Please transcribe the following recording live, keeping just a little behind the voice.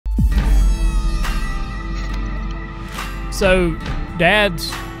So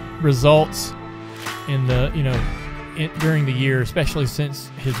Dad's results in the, during the year, especially since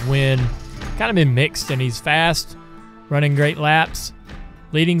his win, kind of been mixed, and he's fast, running great laps,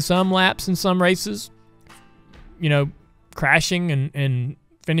 leading some laps in some races, crashing and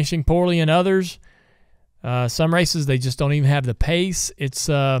finishing poorly in others. Some races, they just don't even have the pace. It's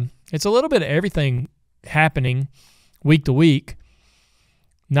a little bit of everything happening week to week.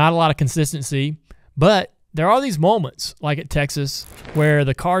 Not a lot of consistency, but there are these moments, like at Texas, where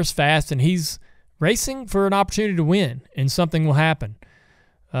the car's fast and he's racing for an opportunity to win, and something will happen.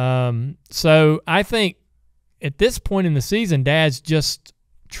 So I think at this point in the season, Dad's just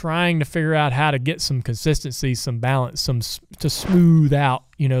trying to figure out how to get some consistency, some balance, to smooth out,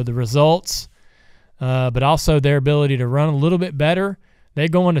 the results, but also their ability to run a little bit better. They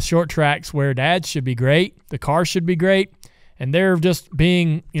go into short tracks where Dad should be great, the car should be great, and they're just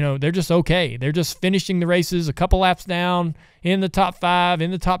being, they're just okay. They're just finishing the races a couple laps down, in the top 5, in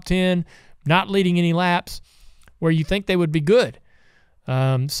the top 10, not leading any laps, where you think they would be good.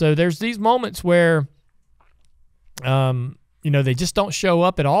 So there's these moments where, they just don't show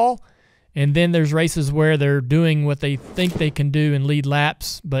up at all. And then there's races where they're doing what they think they can do and lead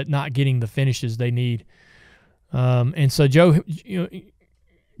laps, but not getting the finishes they need. And so Joe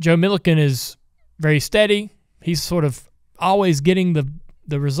Milliken is very steady. He's sort of always getting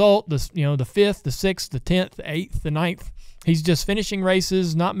the result, the 5th, the 6th, the 10th, the 8th, the 9th. He's just finishing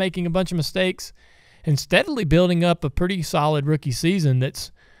races, not making a bunch of mistakes, and steadily building up a pretty solid rookie season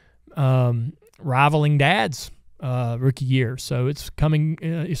that's rivaling Dad's rookie year. So it's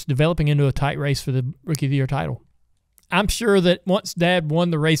developing into a tight race for the Rookie of the Year title. I'm sure that once Dad won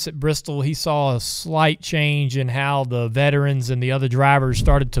the race at Bristol, he saw a slight change in how the veterans and the other drivers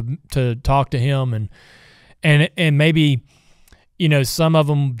started to talk to him, and maybe, some of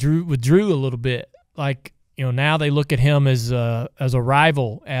them withdrew a little bit. Like, now they look at him as a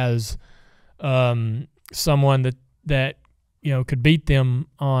rival, as someone that could beat them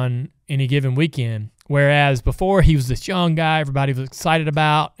on any given weekend. Whereas before, he was this young guy everybody was excited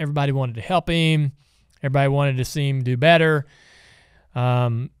about, everybody wanted to help him, everybody wanted to see him do better.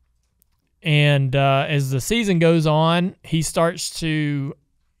 And as the season goes on, he starts to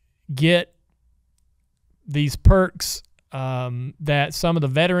get these perks that some of the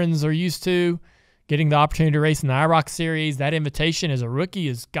veterans are used to, getting the opportunity to race in the IROC Series. That invitation as a rookie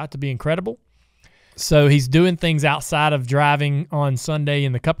has got to be incredible. So he's doing things outside of driving on Sunday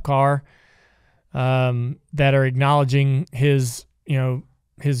in the Cup car that are acknowledging his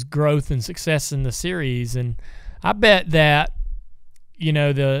growth and success in the series. And I bet that,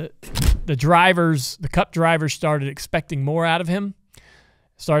 the drivers, the Cup drivers, started expecting more out of him,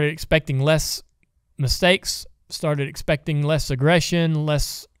 started expecting less mistakes, started expecting less aggression,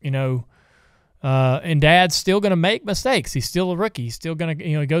 less, and Dad's still going to make mistakes. He's still a rookie. He's still going to,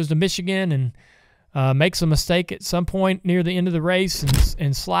 he goes to Michigan and makes a mistake at some point near the end of the race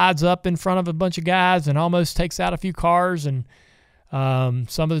and slides up in front of a bunch of guys and almost takes out a few cars. And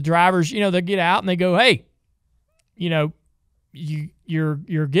some of the drivers, they get out and they go, hey, you're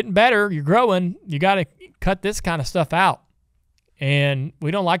getting better, you're growing, you got to cut this kind of stuff out. And we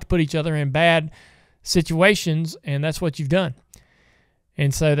don't like to put each other in bad situations, and that's what you've done.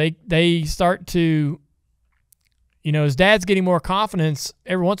 And so they start to, as Dad's getting more confidence,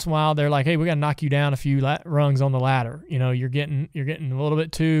 every once in a while they're like, hey, we got to knock you down a few rungs on the ladder. You're getting a little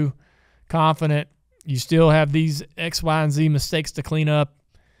bit too confident. You still have these X, Y, and Z mistakes to clean up.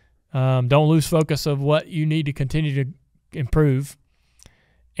 Don't lose focus of what you need to continue to improve.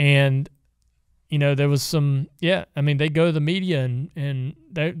 And, there was some, they go to the media and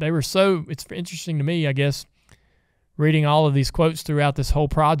they were so, it's interesting to me, I guess, reading all of these quotes throughout this whole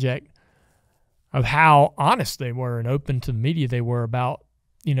project of how honest they were and open to the media they were about,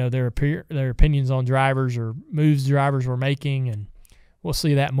 their opinions on drivers or moves drivers were making. And we'll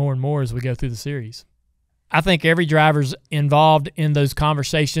see that more and more as we go through the series. I think every driver's involved in those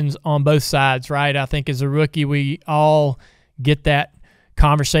conversations on both sides, right? I think as a rookie, we all get that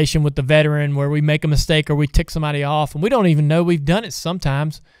conversation with the veteran where we make a mistake or we tick somebody off, and we don't even know we've done it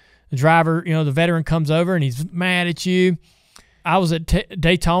sometimes. The driver, the veteran comes over and he's mad at you. I was at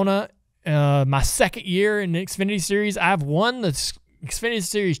Daytona my second year in the Xfinity Series. I've won the Xfinity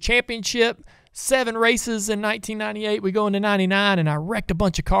Series championship, 7 races in 1998. We go into 99, and I wrecked a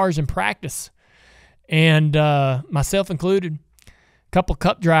bunch of cars in practice. And myself included, a couple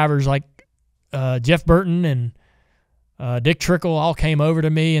Cup drivers like Jeff Burton and Dick Trickle all came over to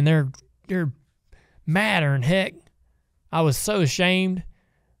me, and they're madder than heck. I was so ashamed.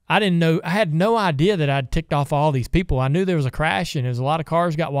 I didn't know. I had no idea that I'd ticked off all these people. I knew there was a crash and there's a lot of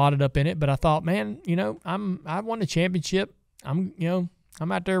cars got wadded up in it, but I thought, man, I won a championship. I'm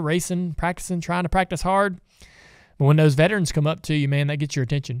out there racing, practicing, trying to practice hard. But when those veterans come up to you, man, that gets your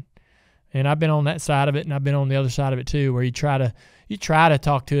attention. And I've been on that side of it, and I've been on the other side of it too, where you try to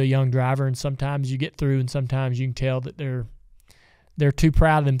talk to a young driver, and sometimes you get through, and sometimes you can tell that they're too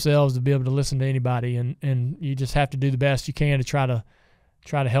proud of themselves to be able to listen to anybody, and you just have to do the best you can to try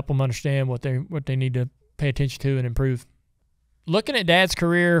to help them understand what they need to pay attention to and improve. Looking at Dad's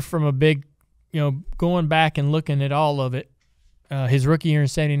career from a big, going back and looking at all of it, his rookie year in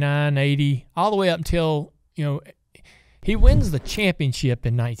 79, 80, all the way up until, he wins the championship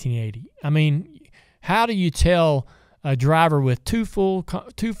in 1980. I mean, how do you tell a driver with two full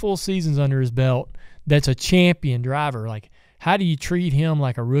seasons under his belt that's a champion driver? Like, how do you treat him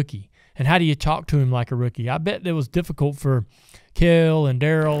like a rookie? And how do you talk to him like a rookie? I bet it was difficult for Kel and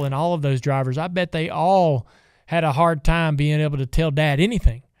Darrell and all of those drivers. I bet they all had a hard time being able to tell Dad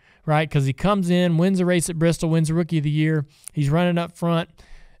anything, right? Because he comes in, wins a race at Bristol, wins the Rookie of the Year. He's running up front.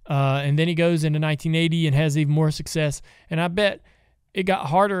 And then he goes into 1980 and has even more success. And I bet it got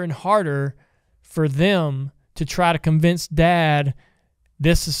harder and harder for them to try to convince Dad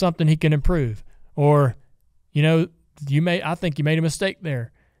this is something he can improve. Or, I think you made a mistake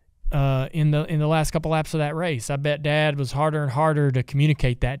there in the last couple laps of that race. I bet Dad was harder and harder to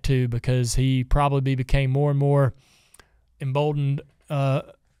communicate that to, because he probably became more and more emboldened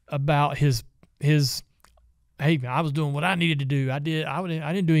about his hey, I was doing what I needed to do. I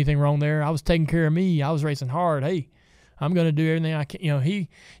didn't do anything wrong there. I was taking care of me. I was racing hard. Hey, I'm going to do everything I can.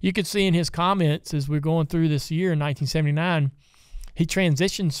 You could see in his comments as we're going through this year in 1979, he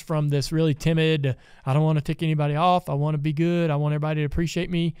transitions from this really timid, I don't want to tick anybody off. I want to be good. I want everybody to appreciate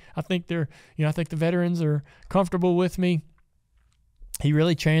me. I think the veterans are comfortable with me. He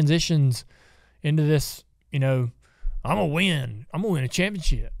really transitions into this, I'm going to win. I'm going to win a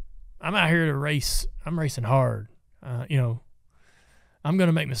championship. I'm out here to race. I'm racing hard. I'm going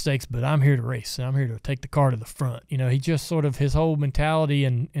to make mistakes, but I'm here to race. I'm here to take the car to the front. He just sort of, his whole mentality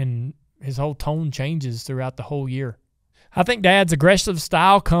and his whole tone changes throughout the whole year. I think Dad's aggressive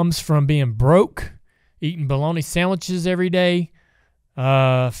style comes from being broke, eating bologna sandwiches every day,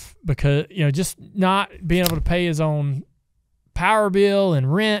 because, just not being able to pay his own power bill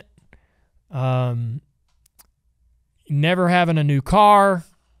and rent, never having a new car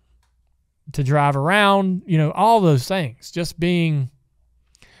to drive around, all those things. Just being,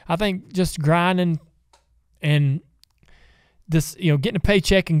 I think, just grinding and this, getting a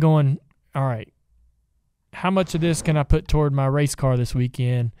paycheck and going, all right, how much of this can I put toward my race car this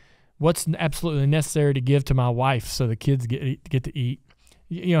weekend? What's absolutely necessary to give to my wife so the kids get to eat?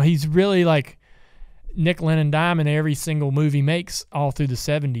 He's really like nickel and dime in every single movie he makes all through the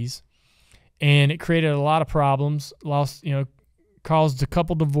 70s. And it created a lot of problems, caused a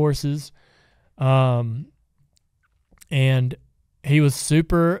couple divorces. And he was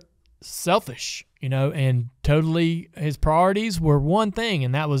super selfish, and totally his priorities were one thing,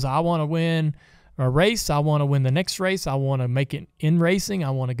 and that was, I want to win a race. I want to win the next race. I want to make it in racing.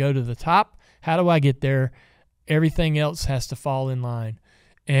 I want to go to the top. How do I get there? Everything else has to fall in line.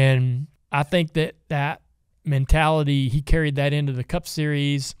 And I think that mentality, he carried that into the Cup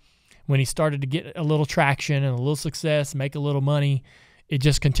Series when he started to get a little traction and a little success, make a little money. It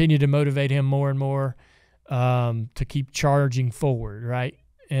just continued to motivate him more and more to keep charging forward, right,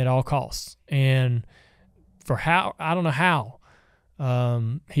 at all costs. And I don't know how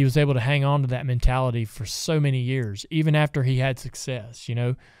he was able to hang on to that mentality for so many years, even after he had success.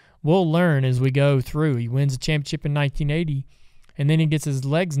 We'll learn as we go through. He wins a championship in 1980, and then he gets his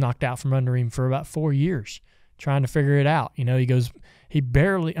legs knocked out from under him for about 4 years trying to figure it out. He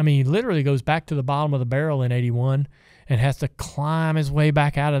literally goes back to the bottom of the barrel in 81 and has to climb his way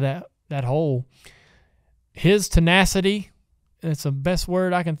back out of that hole. His tenacity, that's the best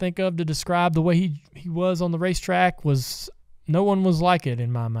word I can think of to describe the way he was on the racetrack, was no one was like it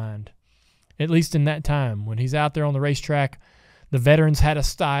in my mind, at least in that time. When he's out there on the racetrack, the veterans had a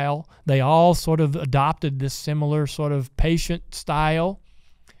style. They all sort of adopted this similar sort of patient style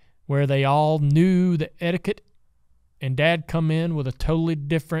where they all knew the etiquette, and Dad come in with a totally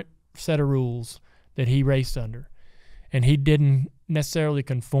different set of rules that he raced under. And he didn't necessarily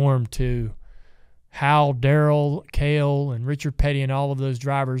conform to how Darrell, Kel, and Richard Petty and all of those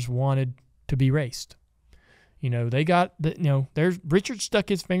drivers wanted to be raced. Richard stuck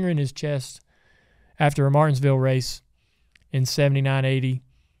his finger in his chest after a Martinsville race in 79, 80.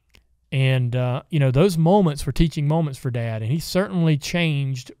 And, those moments were teaching moments for Dad. And he certainly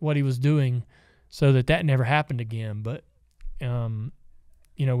changed what he was doing so that never happened again. But,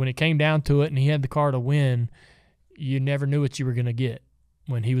 you know, when it came down to it and he had the car to win, you never knew what you were going to get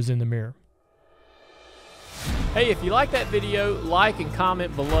when he was in the mirror. Hey, if you like that video, like and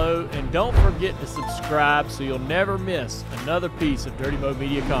comment below, and don't forget to subscribe so you'll never miss another piece of Dirty Mo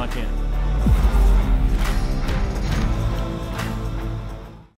Media content.